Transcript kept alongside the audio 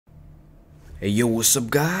Hey yo, what's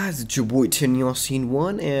up guys? It's your boy Tin Scene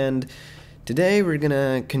 1, and today we're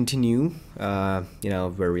gonna continue,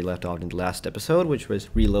 where we left off in the last episode, which was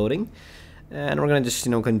reloading. And we're gonna just,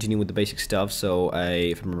 continue with the basic stuff. So,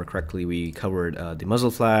 if I remember correctly, we covered the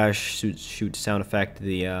muzzle flash, shoot sound effect,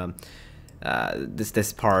 the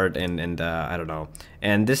this part, and I don't know.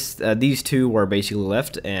 And these two were basically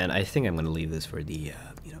left, and I think I'm gonna leave this for the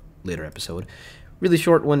later episode. Really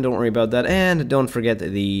short one, don't worry about that, and don't forget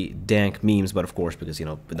the dank memes, but of course, because,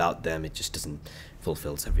 without them, it just doesn't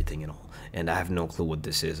fulfills everything and all. And I have no clue what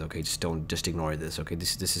this is, okay? Just ignore this, okay?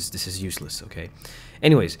 This is useless, okay?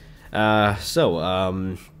 Anyways, oh,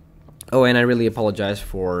 and I really apologize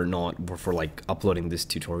for uploading this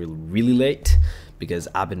tutorial really late, because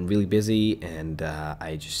I've been really busy, and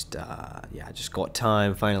I just got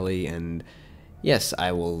time finally, and yes,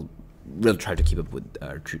 I will really try to keep up with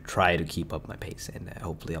my pace, and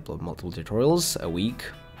hopefully upload multiple tutorials a week.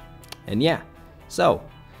 And yeah, so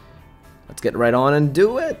let's get right on and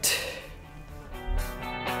do it.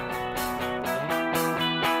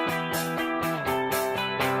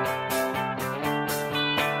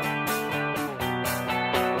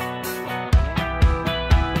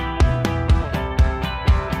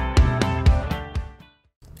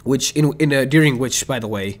 During which, by the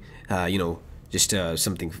way, just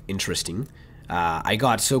something interesting. I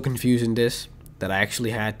got so confused in this that I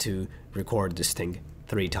actually had to record this thing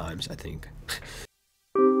 3 times, I think.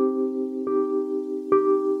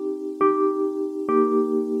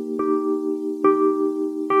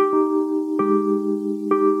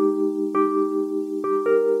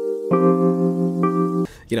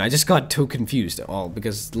 I just got too confused at all,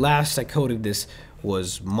 because last I coded this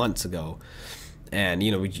was months ago. And,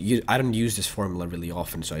 I don't use this formula really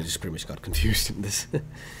often, so I just pretty much got confused in this.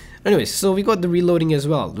 Anyways, so we got the reloading as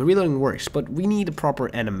well. The reloading works, but we need a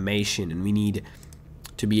proper animation, and we need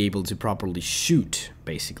to be able to properly shoot,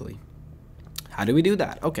 basically. How do we do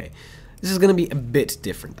that? Okay, this is going to be a bit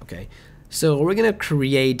different, okay? So we're going to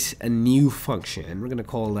create a new function, and we're going to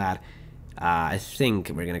call that, I think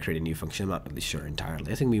we're going to create a new function. I'm not really sure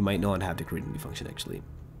entirely. I think we might not have to create a new function, actually.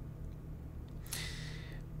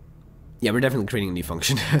 Yeah, we're definitely creating a new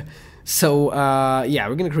function. So, yeah,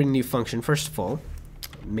 we're going to create a new function, first of all,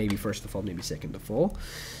 maybe second of all.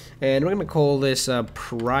 And we're going to call this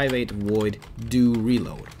private void do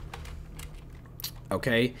reload.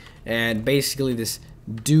 Okay? And basically this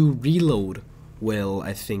do reload will,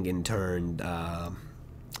 I think, in turn, I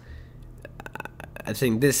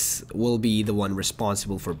think this will be the one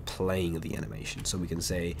responsible for playing the animation. So we can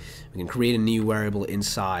create a new variable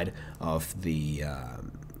inside of the,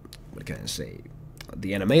 what can I say,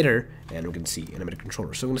 the animator, and we can see animator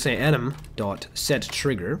controller. So I'm going to say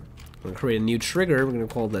anim.setTrigger. We're going to create a new trigger. We're going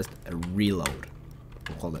to call this a reload.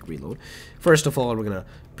 We'll call that reload. First of all, we're going to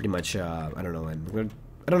pretty much, I don't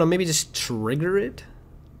know, maybe just trigger it.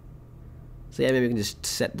 So yeah, maybe we can just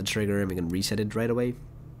set the trigger and we can reset it right away.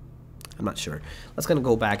 I'm not sure. Let's kind of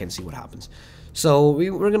go back and see what happens. So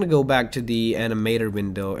we're going to go back to the animator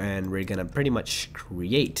window, and we're going to pretty much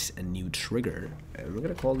create a new trigger, and we're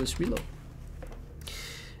going to call this reload.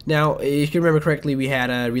 Now, if you remember correctly, we had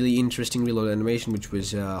a really interesting reload animation, which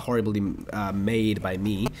was horribly made by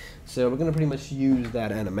me. So we're going to pretty much use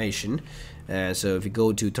that animation. So if you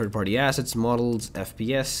go to third-party assets, models,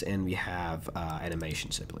 FPS, and we have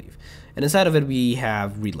animations, I believe. And inside of it, we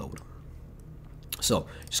have reload. So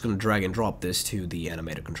just going to drag and drop this to the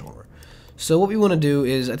animator controller. So what we want to do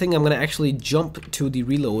is, I think I'm going to actually jump to the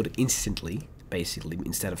reload instantly, basically,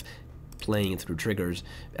 instead of playing through triggers.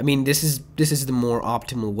 I mean, this is the more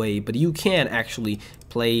optimal way, but you can actually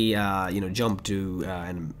play, jump to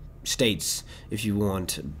states if you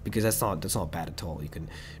want, because that's not bad at all. You can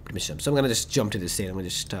pretty much jump. So I'm going to just jump to this state. I'm going to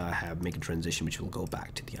just make a transition, which will go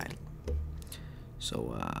back to the idle.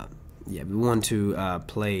 So yeah, we want to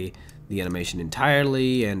play the animation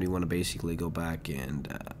entirely, and we want to basically go back and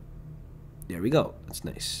there we go. That's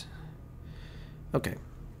nice. Okay.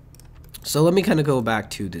 So let me kind of go back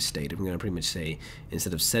to this state. I'm going to pretty much say,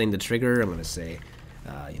 instead of setting the trigger, I'm going to say,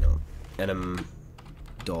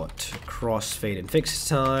 anim.crossfade and fix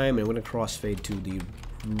time, and I'm going to crossfade to the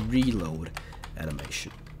reload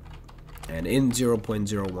animation. And in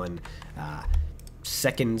 0.01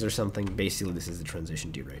 seconds or something, basically this is the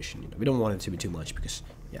transition duration. We don't want it to be too much because,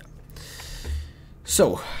 yeah.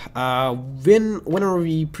 So, whenever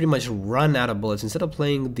we pretty much run out of bullets, instead of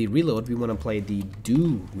playing the reload, we want to play the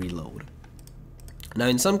do reload. Now,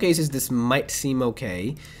 in some cases, this might seem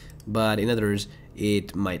okay, but in others,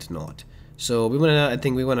 it might not. So, I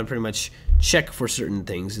think we want to pretty much check for certain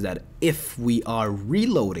things, that if we are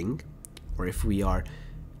reloading, or if we are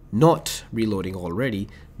not reloading already,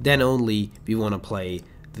 then only we want to play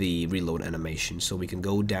the reload animation. So we can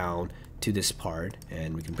go down to this part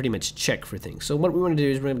and we can pretty much check for things. So what we want to do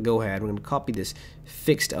is we're going to go ahead, we're going to copy this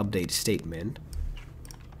fixed update statement,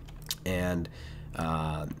 and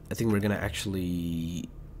I think we're going to actually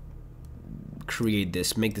create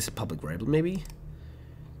this, make this a public variable maybe.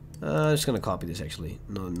 I'm just going to copy this actually.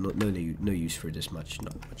 No use for this much,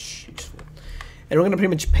 not much useful. And we're going to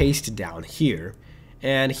pretty much paste it down here.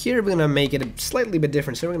 And here we're going to make it a slightly bit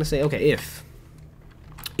different. So we're going to say, okay, if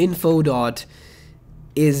info dot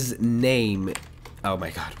is name, oh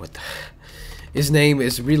my god, what the, his name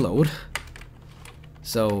is reload.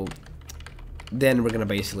 So then we're going to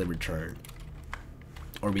basically return.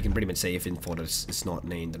 Or we can pretty much say if info is not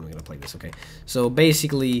named, then we're gonna play this. Okay, so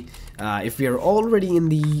basically if we are already in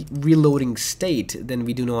the reloading state, then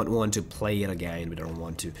we do not want to play it again. We don't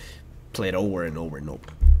want to play it over and over and over,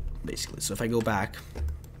 basically. So if I go back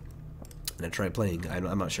and I try playing,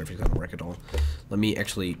 I'm not sure if it's gonna work at all. Let me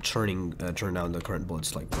actually turn down the current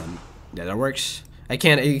bullets like one. Yeah, that works. I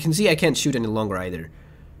can't, you can see I can't shoot any longer either.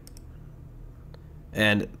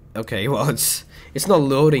 And okay, well it's not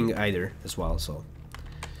loading either as well,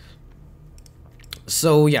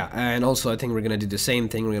 so yeah, and also I think we're gonna do the same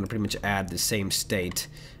thing. We're gonna pretty much add the same state,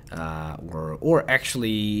 or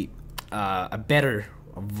actually a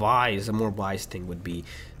more wise thing would be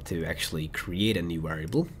to actually create a new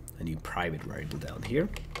variable, a new private variable down here,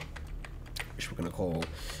 which we're gonna call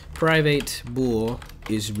private bool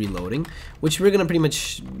is reloading, which we're gonna pretty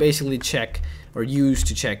much basically check or use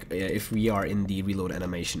to check if we are in the reload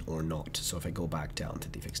animation or not. So if I go back down to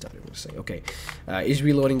the fixed update, I'm gonna say, okay, is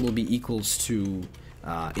reloading will be equals to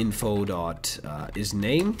info dot is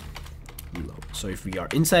name reload. So if we are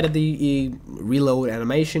inside of the reload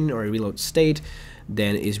animation or reload state,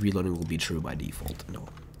 then is reloading will be true by default. No,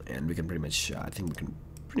 and we can pretty much, I think we can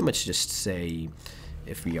pretty much just say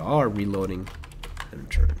if we are reloading and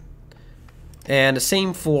return. And the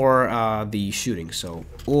same for the shooting. So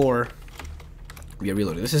or we are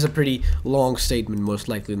reloading. This is a pretty long statement, most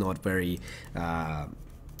likely not very,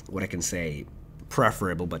 what I can say,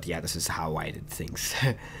 preferable, but yeah, this is how I did things.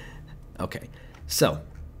 Okay, so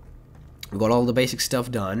we got all the basic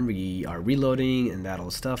stuff done. We are reloading and that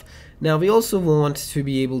all stuff. Now we also want to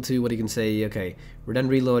be able to, what you can say, okay, we're done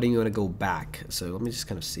reloading, we want to go back. So let me just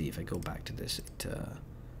kind of see if I go back to this.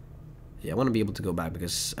 Yeah, I want to be able to go back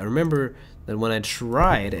because I remember that when I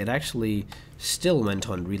tried, it actually still went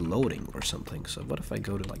on reloading or something. So what if I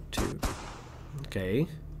go to like 2? Okay.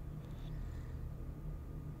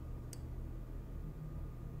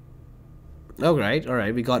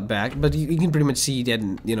 Alright, we got back, but you can pretty much see that,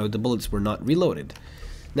 you know, the bullets were not reloaded.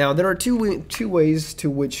 Now there are two ways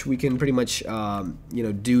to which we can pretty much you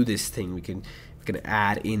know, do this thing. We can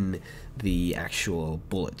add in the actual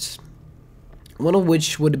bullets. One of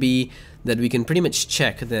which would be that we can pretty much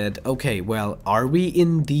check that, okay, well, are we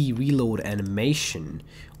in the reload animation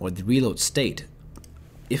or the reload state?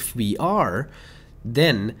 If we are,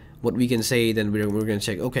 then what we can say, then we're going to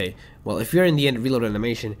check, okay, well, if you're in the end reload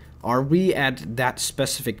animation, are we at that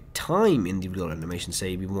specific time in the reload animation?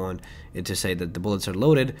 Say we want it to say that the bullets are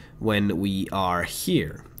loaded when we are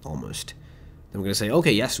here, almost. Then we're going to say,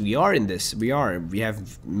 okay, yes, we are in this. We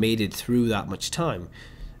have made it through that much time.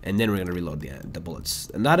 And then we're going to reload the bullets.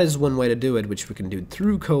 And that is one way to do it, which we can do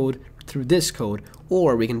through this code,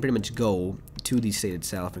 or we can pretty much go to the state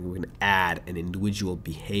itself and we can add an individual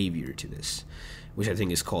behavior to this, which I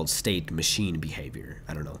think is called State Machine Behavior.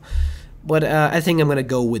 I don't know. But I think I'm going to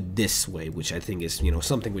go with this way, which I think is, you know,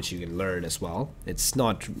 something which you can learn as well. It's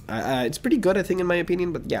not, it's pretty good, I think, in my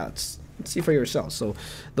opinion, but yeah, let's see for yourself. So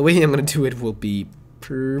the way I'm going to do it will be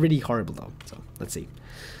pretty horrible, though. So let's see.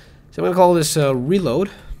 So I'm going to call this reload.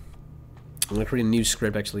 I'm going to create a new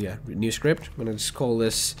script, actually, yeah, new script. I'm going to just call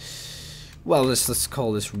this, well, let's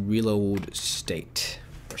call this reload state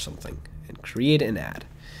or something, and create and add.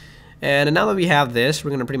 And now that we have this, we're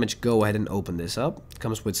going to pretty much go ahead and open this up. It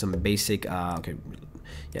comes with some basic, okay,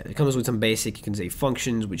 yeah, it comes with some basic, you can say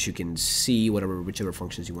functions, which you can see whichever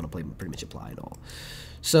functions you want to pretty much apply and all.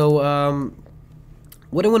 So,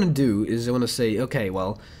 what I want to do is I want to say, okay,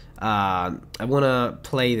 well, I want to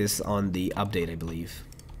play this on the update, I believe.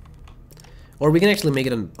 Or we can actually make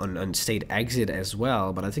it on state exit as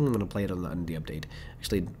well, but I think I'm going to play it on the update.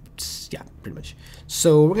 Actually, yeah, pretty much.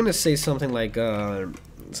 So we're going to say something like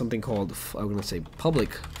something called, I'm going to say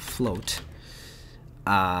public float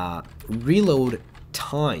reload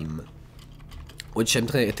time, which I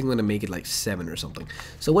think I'm going to make it like 7 or something.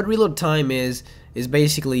 So what reload time is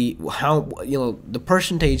basically how, you know, the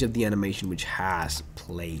percentage of the animation which has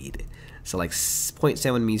played. So like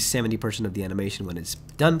 0.7 means 70% of the animation. When it's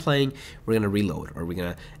done playing, we're gonna reload, or we're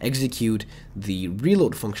gonna execute the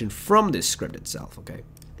reload function from this script itself. Okay,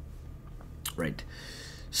 right.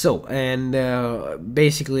 So, and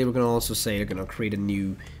basically we're gonna also say we're gonna create a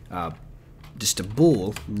new just a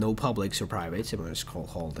bool, no publics or privates. I'm gonna just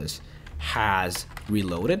call this has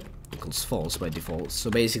reloaded equals false by default.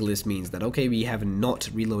 So basically this means that, okay, we have not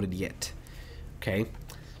reloaded yet. Okay,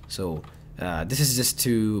 so this is just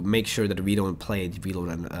to make sure that we don't play the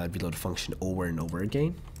reload function over and over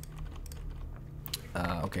again.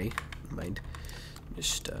 Okay, mind.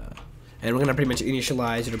 Just and we're gonna pretty much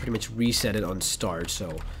initialize it or pretty much reset it on start.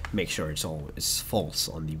 So make sure it's false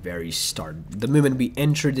on the very start. The moment we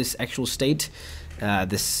enter this actual state,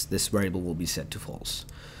 this variable will be set to false.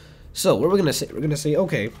 So what we're gonna say,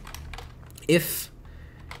 okay, if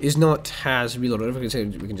is not has reloaded, we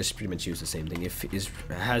can just pretty much use the same thing. If is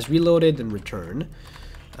has reloaded, then return.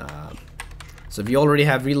 So if you already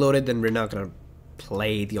have reloaded, then we're not gonna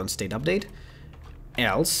play the on-state update.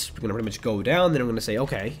 Else, we're gonna pretty much go down. Then I'm gonna say,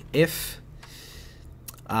 okay, if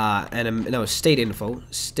no, state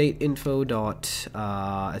info dot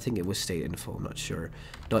I think it was state info, I'm not sure,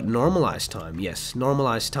 dot normalized time. Yes,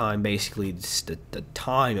 normalized time, basically it's the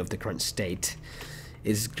time of the current state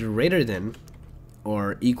is greater than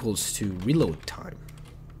or equals to reload time.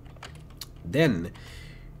 Then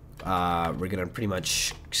we're gonna pretty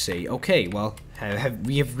much say, okay, well,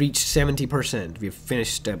 we have reached 70%. We've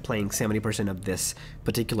finished playing 70% of this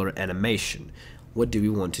particular animation. What do we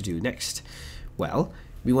want to do next? Well,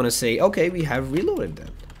 we want to say, okay, we have reloaded then.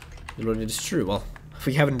 Reloaded is true. Well,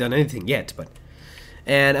 we haven't done anything yet, but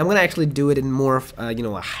and I'm gonna actually do it in more of you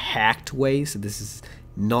know, a hacked way. So this is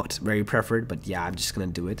not very preferred, but yeah, I'm just gonna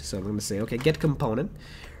do it. So I'm gonna say, okay, get component.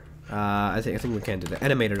 I think we can do the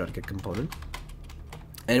animator.get component.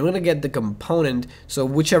 And we're gonna get the component, so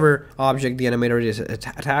whichever object the animator is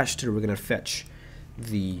attached to, we're gonna fetch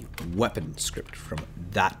the weapon script from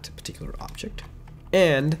that particular object.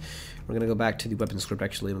 And we're gonna go back to the weapon script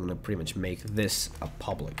actually, and I'm gonna pretty much make this a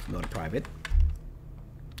public, not a private.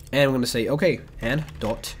 And we're gonna say, okay, and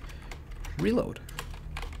dot reload.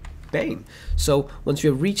 Bang. So once we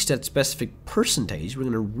have reached that specific percentage, we're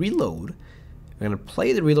gonna reload. We're going to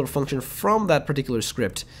play the reload function from that particular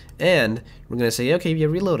script, and we're going to say, okay, we are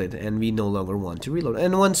reloaded, and we no longer want to reload.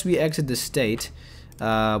 And once we exit the state,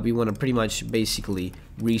 we want to pretty much basically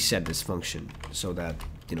reset this function so that,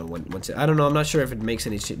 you know, once I don't know, I'm not sure if it makes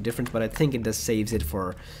any difference, but I think it does saves it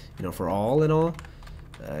for, you know, for all and all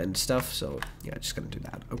and stuff. So yeah, just going to do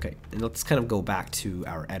that. Okay, and let's kind of go back to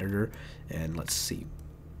our editor and let's see.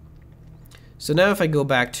 So now if I go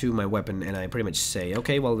back to my weapon and I pretty much say,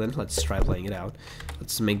 okay, well then let's try playing it out.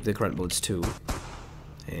 Let's make the current bullets 2.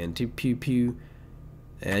 And pew pew.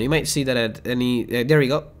 And you might see that at any, there we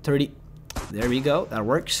go, 30. There we go, that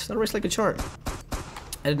works. That works like a charm.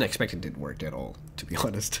 I didn't expect it didn't work at all, to be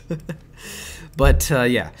honest. But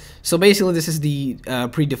yeah, so basically this is the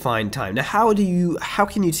predefined time. Now how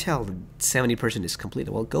can you tell that 70% is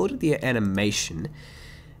completed? Well, go to the animation.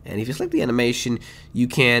 And if you select the animation, you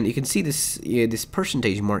can see this this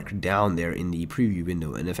percentage mark down there in the preview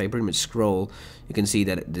window. And if I pretty much scroll, you can see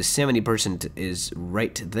that the 70% is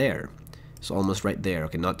right there. So almost right there.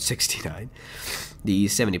 Okay, not 69. The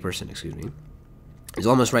 70%, excuse me, is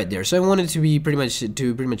almost right there. So I wanted to be pretty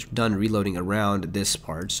much done reloading around this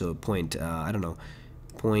part. So point I don't know,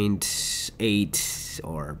 0.8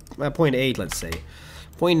 or 0.8, let's say.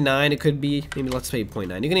 0.9 it could be, maybe let's say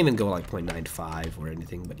 0.9. You can even go like 0.95 or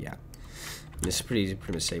anything, but yeah. It's pretty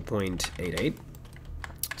much say 0.88.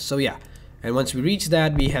 So yeah, and once we reach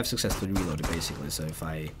that, we have successfully reloaded basically. So if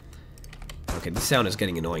I, okay, the sound is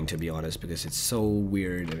getting annoying to be honest because it's so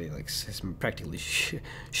weird. I mean, like it's practically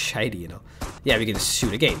shiny, you know. Yeah, we can just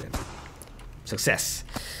shoot again then. Success.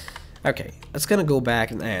 Okay, let's gonna go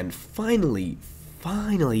back and finally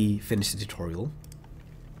finish the tutorial.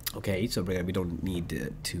 Okay, so we don't need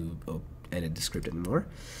to edit the script anymore.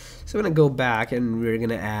 So we're going to go back and we're going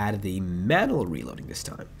to add the manual reloading this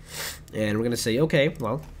time. And we're going to say, okay,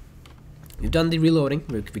 well, we've done the reloading.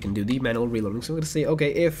 We can do the manual reloading. So we're going to say,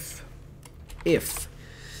 okay, if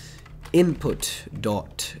input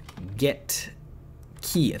dot get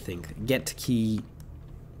key, I think, get key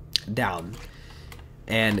down,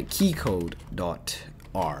 and key code dot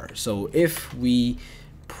R. So if we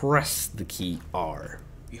press the key R,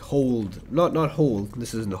 we hold, not hold,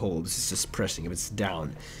 this isn't a hold, this is just pressing. If it's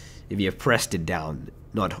down, if you have pressed it down,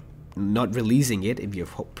 not releasing it if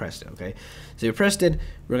you've pressed it, okay? So you pressed it,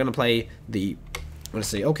 we're gonna play the, I'm gonna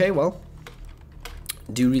say, okay, well,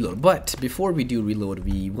 do reload. But before we do reload,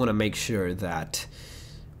 we wanna make sure that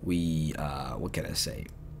we, what can I say?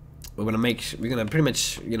 we're gonna pretty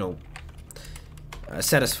much, you know,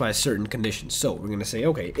 satisfy certain conditions. So we're gonna say,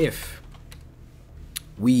 okay, if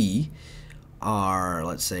we are,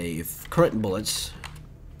 let's say, if current bullets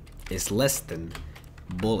is less than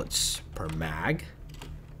bullets per mag,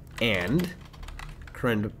 and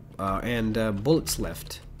current bullets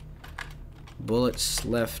left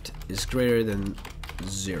is greater than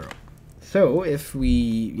 0. So if we,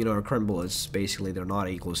 you know, our current bullets, basically they're not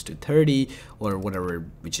equals to 30 or whatever,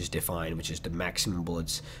 which is defined, which is the maximum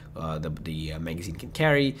bullets the magazine can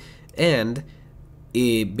carry, and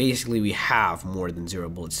basically we have more than 0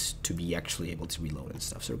 bullets to be actually able to reload and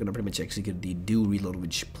stuff. So we're gonna pretty much execute the do reload,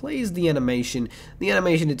 which plays the animation. The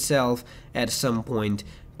animation itself at some point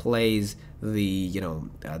plays the, you know,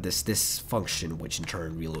 this function, which in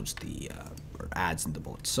turn reloads the or adds in the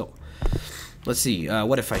bullets. So let's see,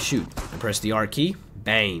 what if I shoot? I press the R key,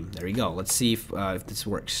 bang, there we go. Let's see if this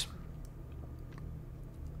works.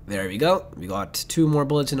 There we go. We got 2 more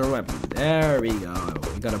bullets in our weapon. There we go.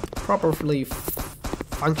 We got a properly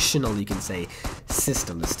functional, you can say,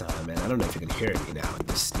 system this time. And I don't know if you can hear me now in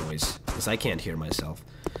this noise, because I can't hear myself.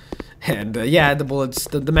 And yeah, the bullets,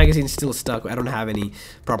 the magazine's still stuck. I don't have any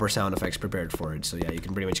proper sound effects prepared for it. So yeah, you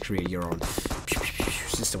can pretty much create your own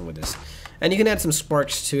system with this. And you can add some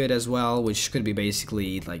sparks to it as well, which could be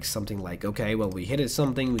basically like something like, okay, well, we hit it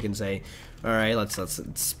something, we can say, all right, let's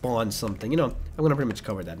spawn something. You know, I'm gonna pretty much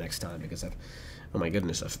cover that next time, because oh my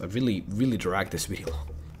goodness, I've really dragged this video.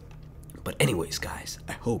 But anyways, guys,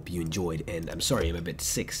 I hope you enjoyed, and I'm sorry I'm a bit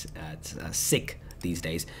sick these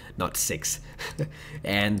days, not 6.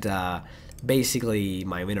 And basically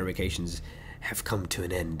my winter vacations have come to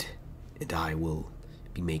an end, and I will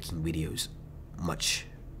be making videos much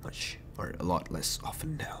or a lot less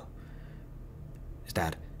often now. Is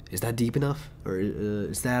that deep enough, or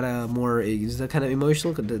is that kind of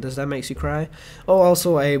emotional? Does that make you cry? Oh,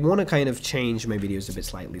 also I want to kind of change my videos a bit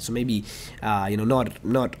slightly. So maybe you know,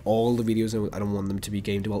 not all the videos. I don't want them to be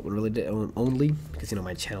game development related only, because you know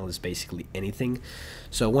my channel is basically anything.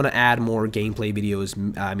 So I want to add more gameplay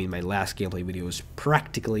videos. I mean, my last gameplay video was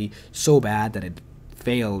practically so bad that it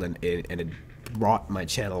failed, and it brought my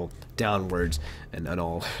channel downwards and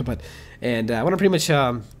all. And I want to pretty much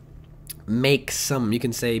make some, you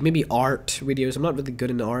can say, maybe art videos. I'm not really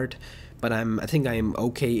good in art, but I think I am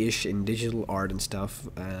okay-ish in digital art and stuff.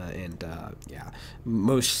 Yeah,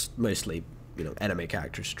 mostly, you know, anime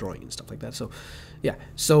characters drawing and stuff like that. So yeah,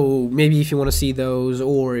 so maybe if you want to see those,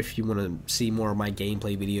 or if you want to see more of my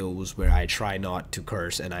gameplay videos where I try not to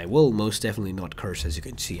curse, and I will most definitely not curse, as you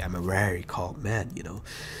can see. I'm a very calm man, you know.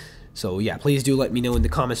 So yeah, please do let me know in the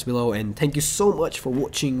comments below, and thank you so much for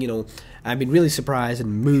watching. You know, I've been really surprised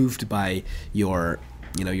and moved by your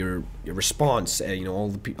response. You know,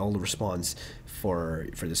 all the response for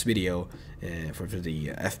this video, for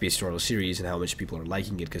the FPS tutorial series, and how much people are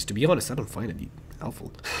liking it. Because to be honest, I don't find it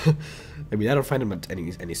helpful. I mean, I don't find them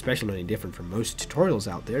any special or any different from most tutorials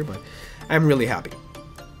out there. But I'm really happy,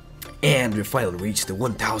 and we finally reached the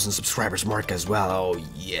 1,000 subscribers mark as well. Oh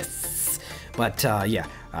yes. But yeah,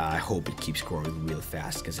 I hope it keeps growing real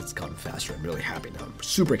fast, because it's gotten faster. I'm really happy now. I'm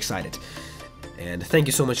super excited. And thank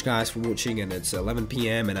you so much, guys, for watching. And it's 11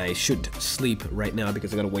 p.m. and I should sleep right now,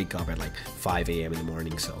 because I gotta wake up at like 5 a.m. in the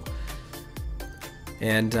morning. So,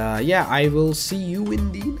 and yeah, I will see you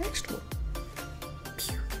in the next one.